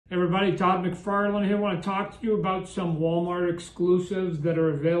Everybody, Todd McFarlane here. I want to talk to you about some Walmart exclusives that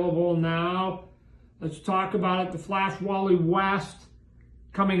are available now. Let's talk about it. The Flash Wally West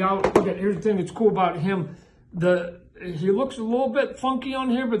coming out. Look at, here's the thing that's cool about him. He looks a little bit funky on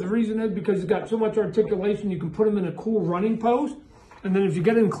here, but the reason is because he's got so much articulation, you can put him in a cool running pose. And then if you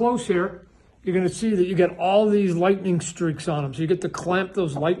get in close here, you're going to see that you get all these lightning streaks on him. So you get to clamp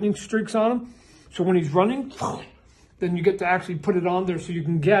those lightning streaks on him. So when he's running, then you get to actually put it on there so you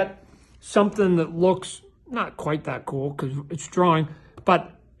can get something that looks not quite that cool because it's drawing,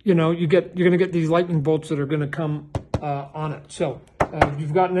 but you know, you're going to get these lightning bolts that are going to come on it. So if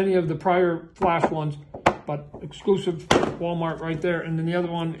you've gotten any of the prior Flash ones, but exclusive Walmart right there. And then the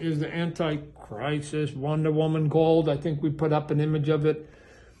other one is the Anti-Crisis Wonder Woman Gold. I think we put up an image of it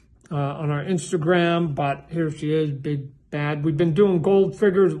on our Instagram, but here she is, big bad. We've been doing gold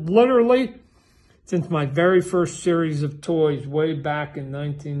figures literally since my very first series of toys way back in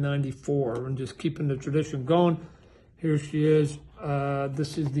 1994, and just keeping the tradition going. Here she is.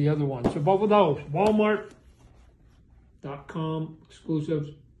 This is the other one. So both of those, Walmart.com exclusives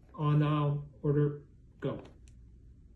on now. Order, go.